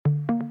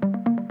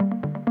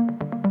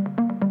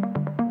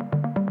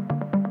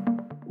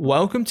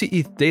Welcome to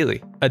ETH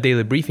Daily, a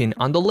daily briefing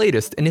on the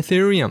latest in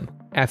Ethereum.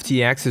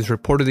 FTX is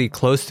reportedly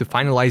close to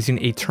finalizing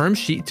a term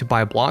sheet to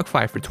buy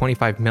BlockFi for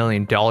 $25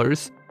 million.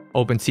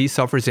 OpenSea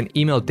suffers an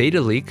email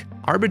data leak,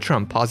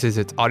 Arbitrum pauses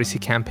its Odyssey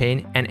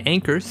campaign, and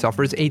Anchor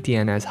suffers a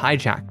DNS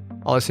hijack.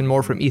 All this and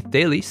more from ETH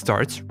Daily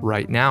starts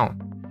right now.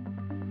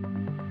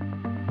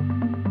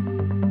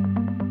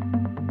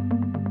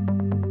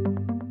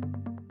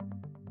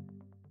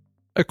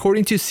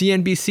 According to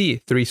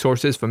CNBC, three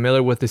sources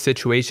familiar with the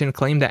situation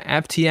claim that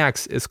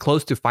FTX is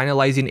close to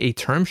finalizing a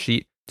term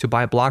sheet to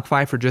buy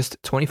BlockFi for just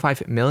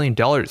 $25 million.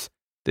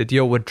 The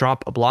deal would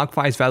drop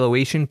BlockFi's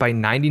valuation by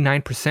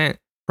 99%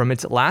 from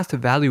its last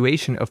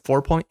valuation of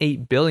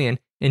 $4.8 billion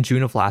in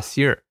June of last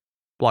year.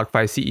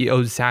 BlockFi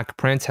CEO Zach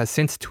Prince has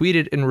since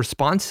tweeted in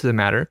response to the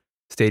matter,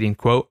 stating,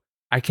 quote,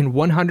 "I can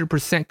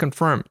 100%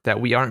 confirm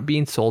that we aren't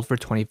being sold for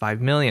 $25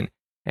 million,"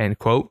 end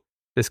quote.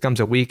 This comes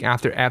a week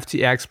after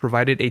FTX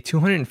provided a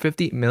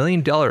 $250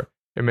 million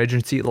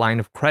emergency line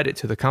of credit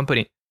to the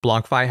company.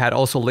 BlockFi had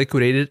also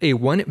liquidated a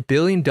 $1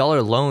 billion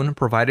loan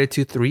provided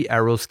to Three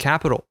Arrows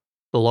Capital.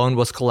 The loan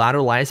was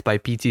collateralized by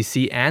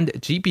BTC and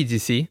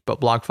GBTC, but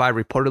BlockFi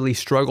reportedly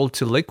struggled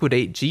to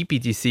liquidate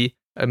GBTC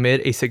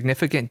amid a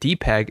significant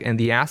depeg in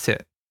the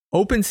asset.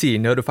 OpenSea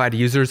notified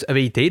users of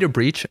a data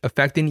breach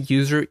affecting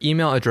user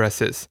email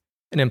addresses.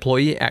 An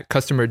employee at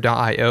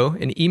Customer.io,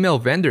 an email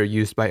vendor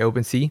used by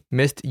OpenSea,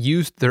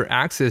 misused their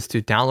access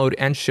to download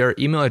and share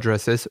email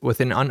addresses with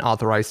an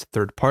unauthorized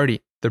third party.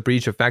 The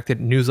breach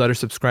affected newsletter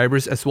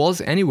subscribers as well as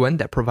anyone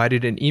that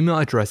provided an email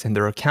address in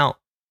their account.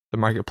 The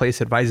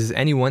marketplace advises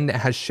anyone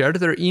that has shared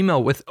their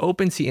email with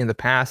OpenSea in the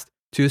past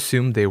to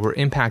assume they were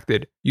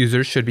impacted.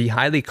 Users should be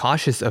highly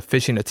cautious of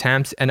phishing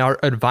attempts and are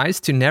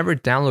advised to never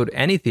download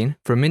anything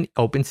from an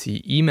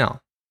OpenSea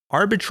email.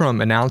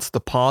 Arbitrum announced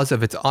the pause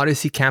of its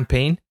Odyssey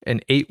campaign,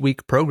 an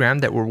 8-week program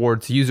that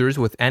rewards users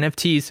with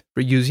NFTs for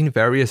using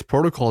various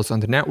protocols on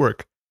the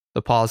network.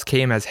 The pause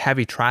came as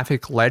heavy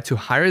traffic led to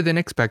higher than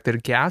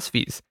expected gas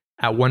fees.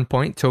 At one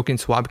point, token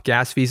swap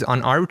gas fees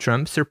on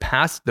Arbitrum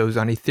surpassed those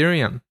on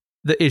Ethereum.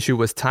 The issue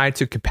was tied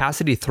to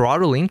capacity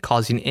throttling,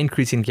 causing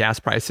increasing gas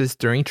prices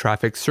during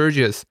traffic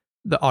surges.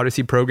 The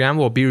Odyssey program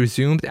will be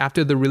resumed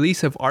after the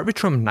release of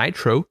Arbitrum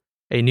Nitro,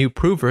 a new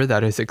prover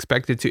that is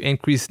expected to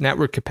increase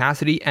network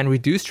capacity and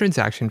reduce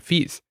transaction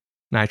fees.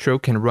 Nitro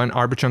can run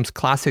Arbitrum's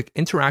classic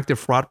interactive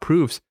fraud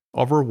proofs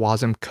over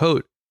WASM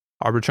code.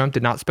 Arbitrum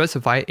did not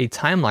specify a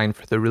timeline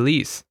for the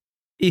release.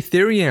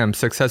 Ethereum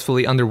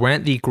successfully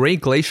underwent the Grey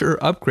Glacier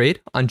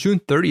upgrade on June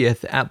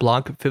 30th at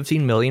block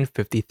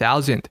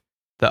 15,050,000.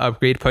 The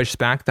upgrade pushed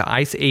back the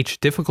Ice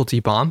Age difficulty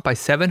bomb by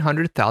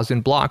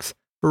 700,000 blocks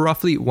for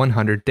roughly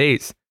 100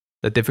 days.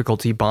 The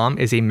difficulty bomb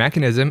is a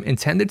mechanism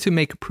intended to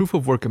make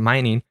proof-of-work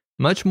mining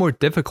much more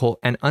difficult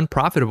and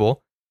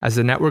unprofitable as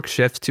the network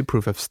shifts to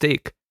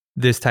proof-of-stake.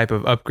 This type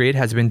of upgrade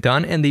has been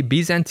done in the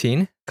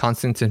Byzantine,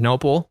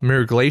 Constantinople,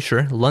 Mirror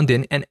Glacier,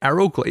 London, and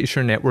Arrow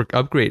Glacier network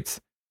upgrades.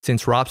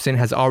 Since Robson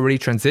has already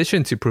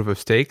transitioned to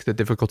proof-of-stake, the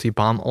difficulty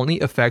bomb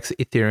only affects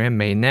Ethereum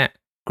mainnet.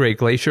 Grey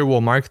Glacier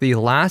will mark the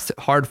last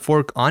hard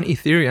fork on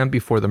Ethereum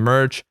before the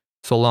merge,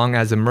 so long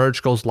as the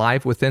merge goes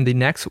live within the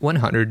next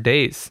 100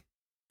 days.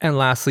 And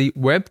lastly,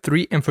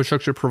 Web3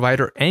 infrastructure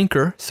provider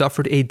Anchor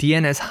suffered a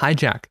DNS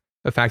hijack,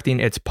 affecting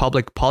its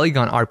public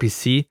Polygon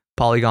RPC,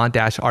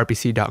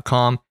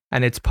 polygon-rpc.com,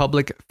 and its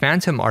public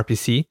Phantom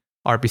RPC,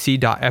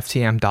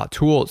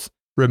 rpc.ftm.tools.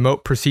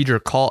 Remote Procedure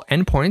Call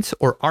Endpoints,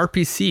 or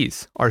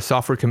RPCs, are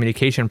software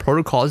communication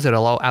protocols that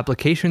allow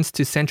applications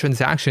to send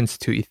transactions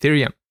to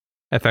Ethereum.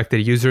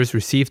 Affected users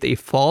received a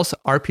false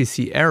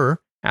RPC error,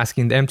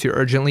 asking them to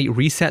urgently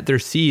reset their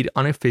seed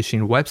on a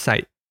phishing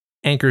website.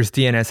 Anchor's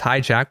DNS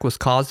hijack was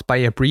caused by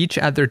a breach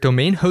at their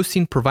domain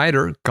hosting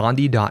provider,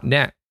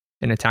 Gandhi.net.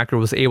 An attacker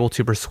was able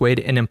to persuade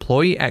an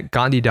employee at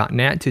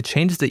Gandhi.net to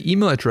change the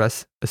email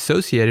address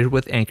associated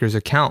with Anchor's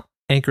account.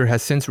 Anchor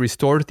has since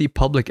restored the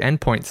public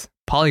endpoints.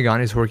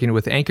 Polygon is working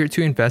with Anchor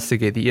to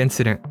investigate the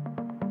incident.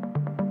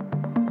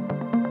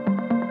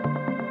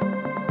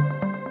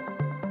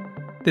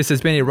 This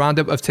has been a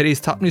roundup of today's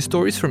top news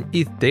stories from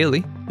ETH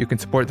Daily. You can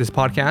support this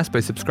podcast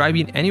by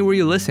subscribing anywhere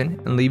you listen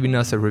and leaving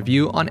us a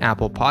review on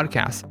Apple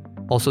Podcasts.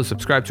 Also,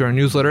 subscribe to our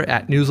newsletter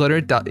at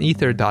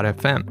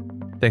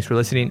newsletter.ether.fm. Thanks for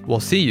listening. We'll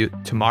see you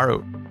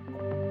tomorrow.